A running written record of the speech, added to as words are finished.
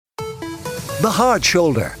The Hard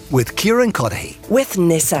Shoulder with Kieran with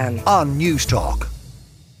Nissan on News Talk.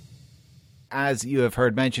 As you have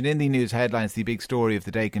heard mentioned in the news headlines, the big story of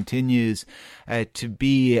the day continues to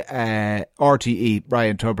be RTE,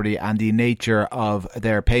 Ryan Tubridy, and the nature of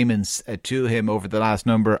their payments to him over the last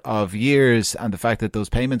number of years, and the fact that those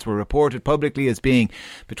payments were reported publicly as being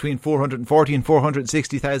between 440 and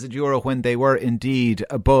 460,000 euro when they were indeed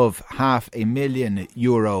above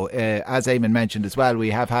 €500,000. As Eamon mentioned as well, we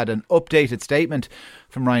have had an updated statement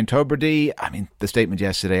from Ryan Tubridy. I mean, the statement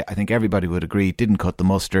yesterday, I think everybody would agree, didn't cut the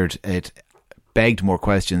mustard. It begged more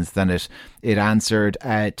questions than it answered.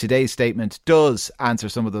 Today's statement does answer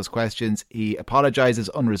some of those questions. He apologises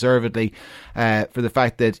unreservedly for the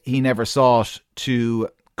fact that he never sought to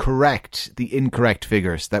correct the incorrect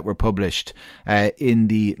figures that were published in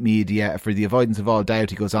the media. For the avoidance of all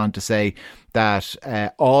doubt, he goes on to say that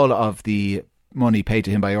all of the money paid to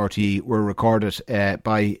him by RTE were recorded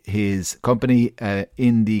by his company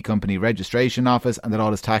in the company registration office, and that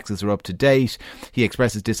all his taxes are up to date. He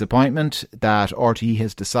expresses disappointment that RTE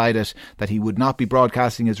has decided that he would not be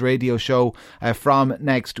broadcasting his radio show from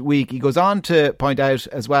next week. He goes on to point out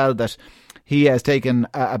as well that he has taken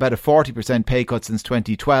about a 40% pay cut since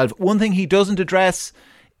 2012. One thing he doesn't address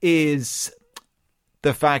is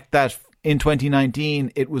the fact that in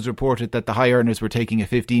 2019, it was reported that the high earners were taking a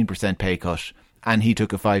 15% pay cut, and he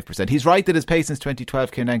took a 5%. He's right that his pay since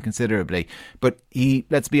 2012 came down considerably, but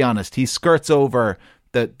let's be honest, he skirts over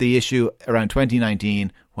the issue around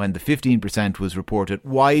 2019 when the 15% was reported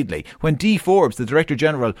widely. When Dee Forbes, the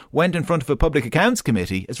Director-General, went in front of a Public Accounts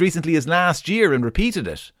Committee as recently as last year and repeated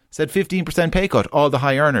it, said 15% pay cut, all the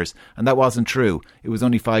high earners, and that wasn't true. It was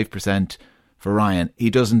only 5% for Ryan.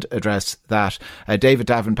 He doesn't address that. David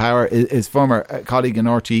Davenpower, his former colleague in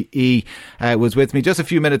RTE, was with me just a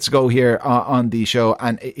few minutes ago here on the show,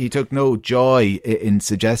 and he took no joy in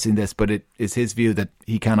suggesting this, but it is his view that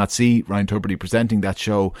he cannot see Ryan Tubridy presenting that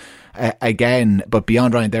show again. But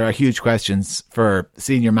beyond Ryan, there are huge questions for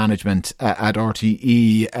senior management at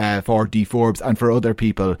RTE, for Dee Forbes and for other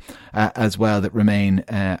people as well that remain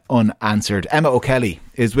unanswered. Emma O'Kelly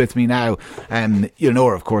is with me now. You'll know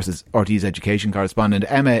her, of course, as RTE's education correspondent.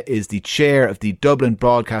 Emma is the chair of the Dublin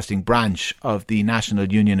Broadcasting branch of the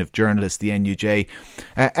National Union of Journalists, the NUJ.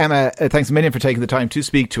 Emma, thanks a million for taking the time to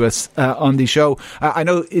speak to us on the show. I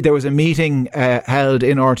know there was a meeting held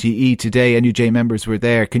in RTE today. NUJ members were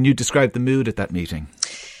there. Can you describe the mood at that meeting?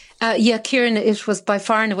 Kieran, it was by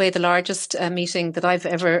far and away the largest meeting that I've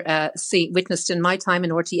ever witnessed in my time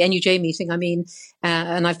in RTE, NUJ meeting,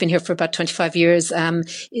 and I've been here for about 25 years.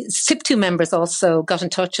 SIP2 members also got in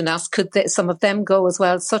touch and asked could some of them go as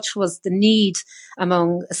well. Such was the need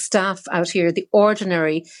among staff out here, the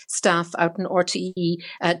ordinary staff out in RTE,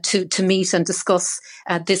 to meet and discuss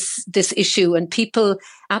this issue. And people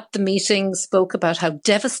at the meeting spoke about how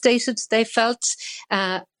devastated they felt,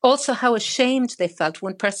 also how ashamed they felt.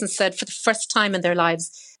 One person said for the first time in their lives,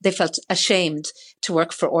 they felt ashamed to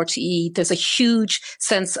work for RTE. There's a huge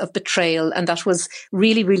sense of betrayal, and that was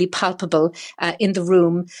really, really palpable in the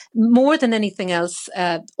room. More than anything else,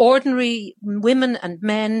 ordinary women and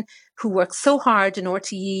men who work so hard in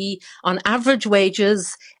RTE on average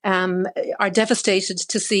wages are devastated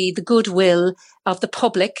to see the goodwill of the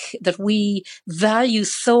public that we value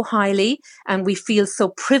so highly and we feel so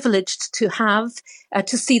privileged to have,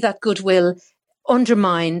 to see that goodwill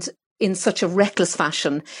undermined in such a reckless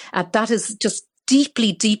fashion. That is just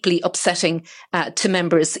deeply, deeply upsetting to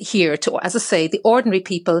members here, to, as I say, the ordinary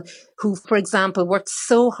people who, for example, worked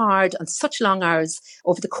so hard on such long hours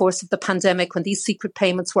over the course of the pandemic when these secret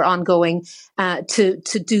payments were ongoing, to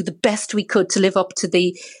do the best we could to live up to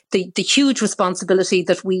the huge responsibility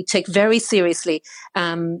that we take very seriously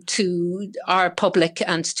to our public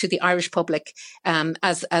and to the Irish public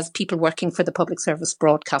as people working for the public service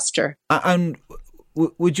broadcaster. And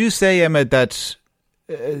would you say, Emma, that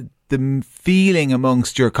the feeling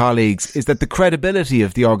amongst your colleagues is that the credibility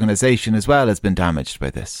of the organisation as well has been damaged by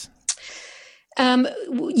this?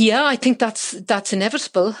 I think that's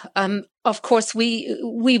inevitable. Of course, we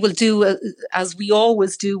will do as we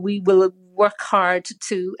always do. We will work hard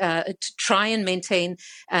to try and maintain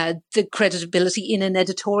the credibility in an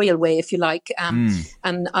editorial way, if you like.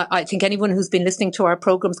 And I think anyone who's been listening to our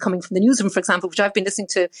programmes coming from the newsroom, for example, which I've been listening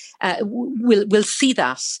to, will see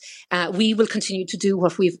that. We will continue to do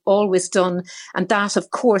what we've always done. And that,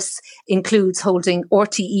 of course, includes holding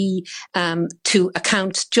RTE to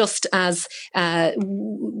account, just as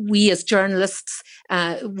we as journalists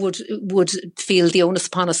would feel the onus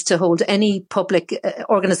upon us to hold any public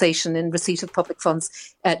organisation in receipt receipt of public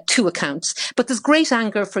funds to account. But there's great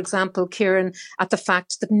anger, for example, Kieran, at the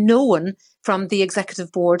fact that no one from the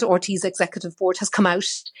executive board, RTÉ's executive board, has come out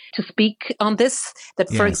to speak on this. That,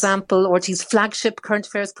 for example, RTÉ's flagship current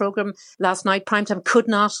affairs programme last night, Primetime, could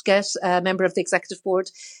not get a member of the executive board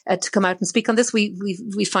to come out and speak on this.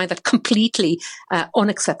 We find that completely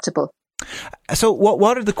unacceptable. So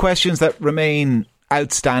what are the questions that remain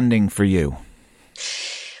outstanding for you?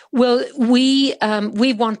 Well, we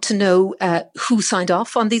want to know who signed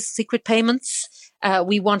off on these secret payments.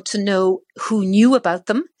 We want to know who knew about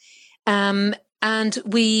them. And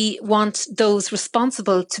we want those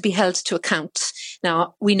responsible to be held to account.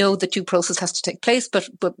 Now, we know that due process has to take place, but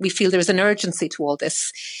we feel there is an urgency to all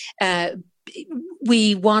this.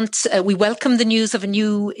 We welcome the news of a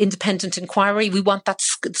new independent inquiry. We want that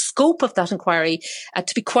scope of that inquiry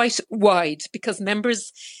to be quite wide, because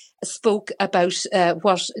members spoke about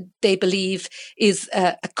what they believe is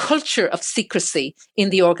a culture of secrecy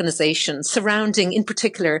in the organisation surrounding, in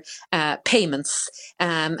particular, payments,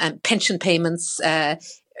 and pension payments,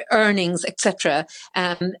 earnings, etc.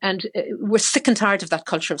 And we're sick and tired of that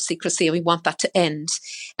culture of secrecy, and we want that to end.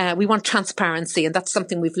 We want transparency, and that's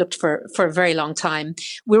something we've looked for a very long time.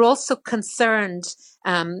 We're also concerned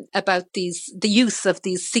about the use of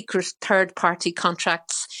these secret third-party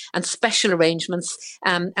contracts and special arrangements,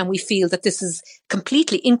 and we feel that this is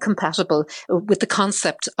completely incompatible with the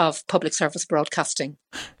concept of public service broadcasting.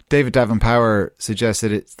 David Davin-Power suggests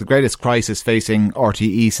that it's the greatest crisis facing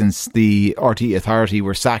RTE since the RTE Authority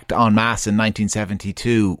were sacked en masse in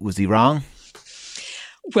 1972. Was he wrong?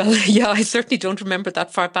 Well, yeah, I certainly don't remember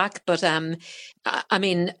that far back, but I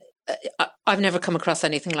mean, I've never come across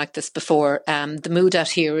anything like this before. The mood out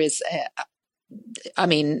here is, I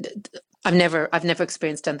mean, I've never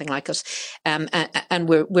experienced anything like it, and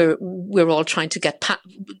we're all trying to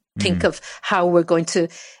think of how we're going to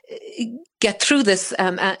get through this,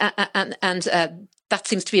 and that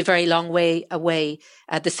seems to be a very long way away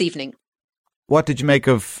this evening. What did you make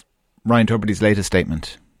of Ryan Tubridy's latest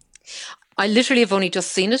statement? I literally have only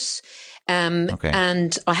just seen it.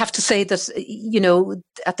 And I have to say that, you know,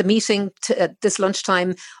 at the meeting at this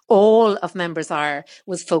lunchtime, all of members' hour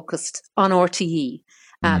was focused on RTE.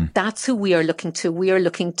 That's who we are looking to. We are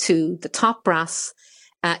looking to the top brass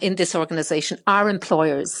in this organisation, our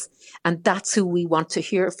employers. And that's who we want to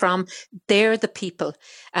hear from. They're the people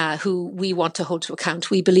who we want to hold to account.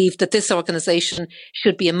 We believe that this organisation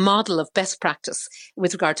should be a model of best practice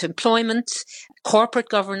with regard to employment, corporate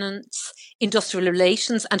governance, industrial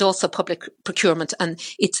relations, and also public procurement. And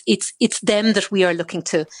it's them that we are looking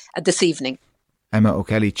to this evening. Emma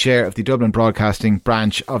O'Kelly, Chair of the Dublin Broadcasting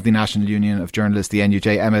Branch of the National Union of Journalists, the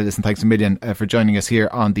NUJ. Emma, listen, thanks a million for joining us here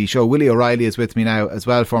on the show. Willie O'Reilly is with me now as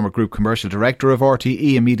well, former Group Commercial Director of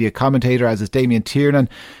RTE, a media commentator, as is Damien Tiernan,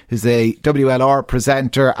 who's a WLR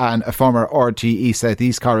presenter and a former RTE South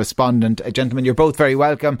East correspondent. Gentlemen, you're both very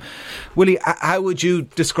welcome. Willie, how would you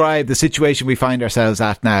describe the situation we find ourselves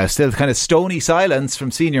at now? Still kind of stony silence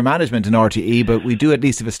from senior management in RTE, but we do at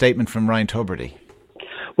least have a statement from Ryan Tubridy.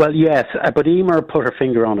 Well, yes, but Emer put her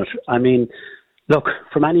finger on it. I mean, look,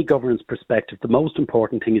 from any governance perspective, the most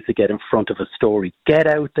important thing is to get in front of a story. Get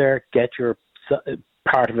out there, get your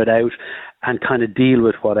part of it out, and kind of deal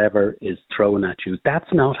with whatever is thrown at you.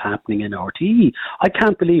 That's not happening in RTE. I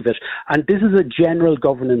can't believe it. And this is a general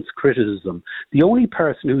governance criticism. The only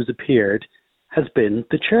person who's appeared has been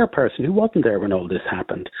the chairperson, who wasn't there when all this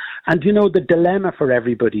happened. And, you know, the dilemma for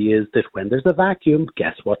everybody is that when there's a vacuum,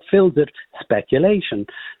 guess what fills it? Speculation.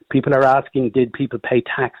 People are asking, did people pay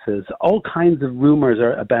taxes? All kinds of rumours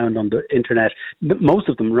are abound on the internet, most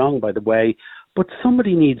of them wrong, by the way. But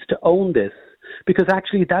somebody needs to own this, because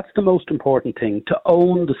actually that's the most important thing, to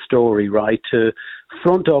own the story, right? To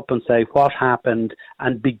front up and say what happened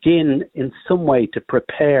and begin in some way to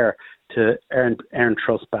prepare to earn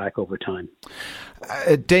trust back over time.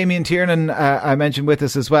 Damien Tiernan, I mentioned with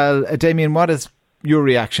us as well. Damien, what is your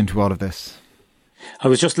reaction to all of this? I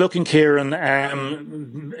was just looking, Kieran,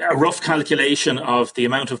 a rough calculation of the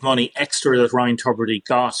amount of money extra that Ryan Tubridy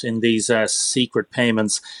got in these secret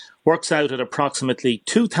payments works out at approximately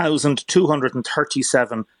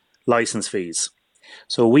 2,237 licence fees.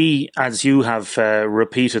 So we, as you have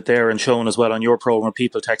repeated there and shown as well on your programme,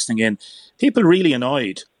 people texting in, people really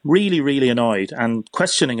annoyed, really annoyed and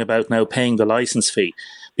questioning about now paying the licence fee,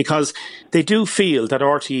 because they do feel that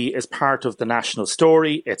RTE is part of the national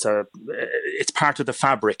story. It's part of the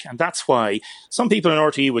fabric. And that's why some people in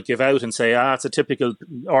RTE would give out and say, it's a typical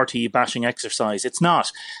RTE bashing exercise. It's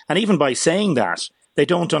not. And even by saying that, they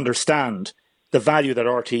don't understand the value that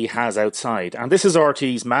RTE has outside. And this is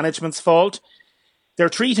RTE's management's fault. They're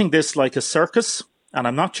treating this like a circus. and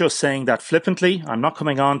I'm not just saying that flippantly, I'm not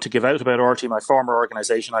coming on to give out about RTÉ, my former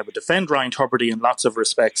organisation. I would defend Ryan Tubridy in lots of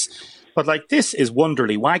respects. But this is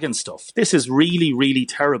Wonderly Wagon stuff. This is really, really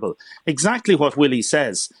terrible. Exactly what Willie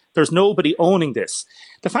says. There's nobody owning this.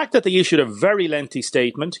 The fact that they issued a very lengthy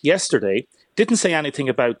statement yesterday, didn't say anything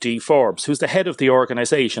about Dee Forbes, who's the head of the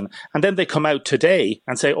organisation, and then they come out today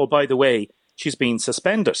and say, oh, by the way, she's been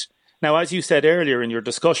suspended. Now, as you said earlier in your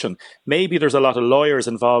discussion, maybe there's a lot of lawyers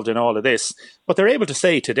involved in all of this, but they're able to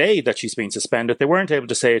say today that she's been suspended. They weren't able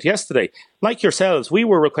to say it yesterday. Like yourselves, we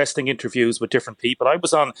were requesting interviews with different people. I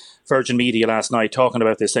was on Virgin Media last night talking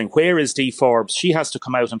about this, saying, where is Dee Forbes? She has to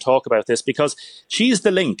come out and talk about this because she's the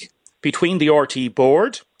link between the RTÉ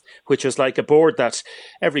board, which is like a board that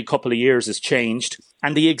every couple of years is changed,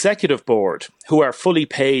 and the executive board, who are fully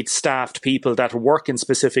paid, staffed people that work in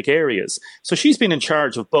specific areas. So she's been in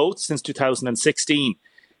charge of both since 2016.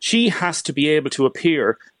 She has to be able to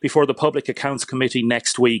appear before the Public Accounts Committee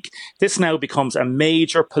next week. This now becomes a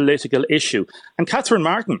major political issue. And Catherine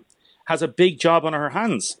Martin has a big job on her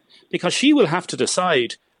hands because she will have to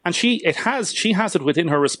decide. And she has it within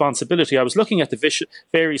her responsibility. I was looking at the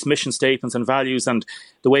various mission statements and values and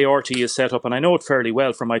the way RTE is set up, and I know it fairly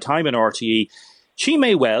well from my time in RTE. She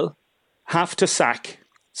may well have to sack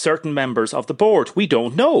certain members of the board. We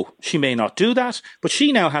don't know. She may not do that, but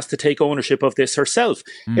she now has to take ownership of this herself.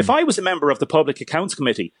 If I was a member of the Public Accounts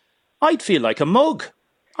Committee, I'd feel like a mug.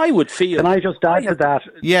 I would feel... Can I just add to that?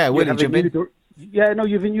 Yeah, Willie, jump in. You have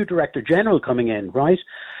a new Director General coming in, right?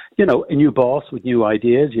 You know, a new boss with new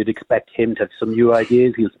ideas. You'd expect him to have some new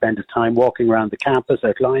ideas. He'll spend his time walking around the campus,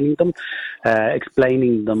 outlining them,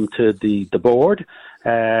 explaining them to the board.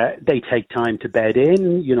 They take time to bed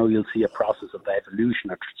in. You know, you'll see a process of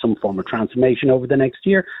evolution or some form of transformation over the next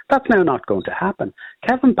year. That's now not going to happen.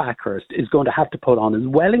 Kevin Backhurst is going to have to put on his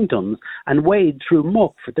Wellingtons and wade through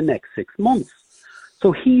muck for the next 6 months.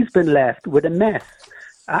 So he's been left with a mess.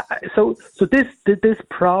 So this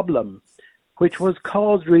problem, which was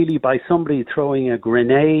caused really by somebody throwing a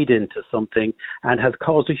grenade into something and has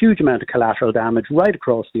caused a huge amount of collateral damage right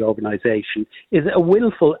across the organisation, is a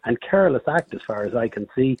willful and careless act as far as I can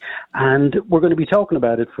see, and we're going to be talking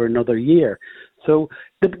about it for another year. So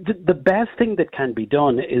the best thing that can be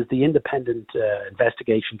done is the independent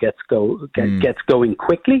investigation gets going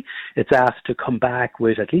quickly. It's asked to come back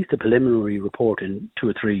with at least a preliminary report in 2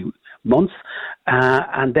 or 3 months,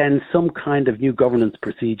 and then some kind of new governance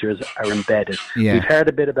procedures are embedded. Yeah. We've heard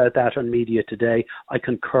a bit about that on media today. I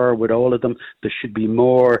concur with all of them. There should be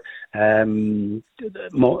more. We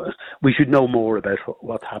should know more about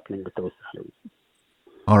what's happening with those salaries.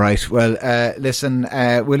 All right. Well, listen,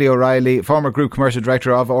 Willie O'Reilly, former Group Commercial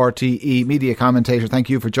Director of RTE, media commentator, thank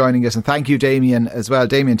you for joining us. And thank you, Damien, as well.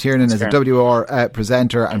 Damien Tiernan is a WR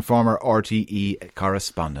presenter and former RTE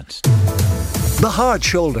correspondent. The Hard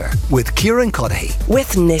Shoulder with Kieran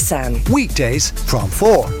with Nissan. Weekdays from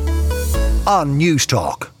 4 on News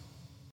Talk.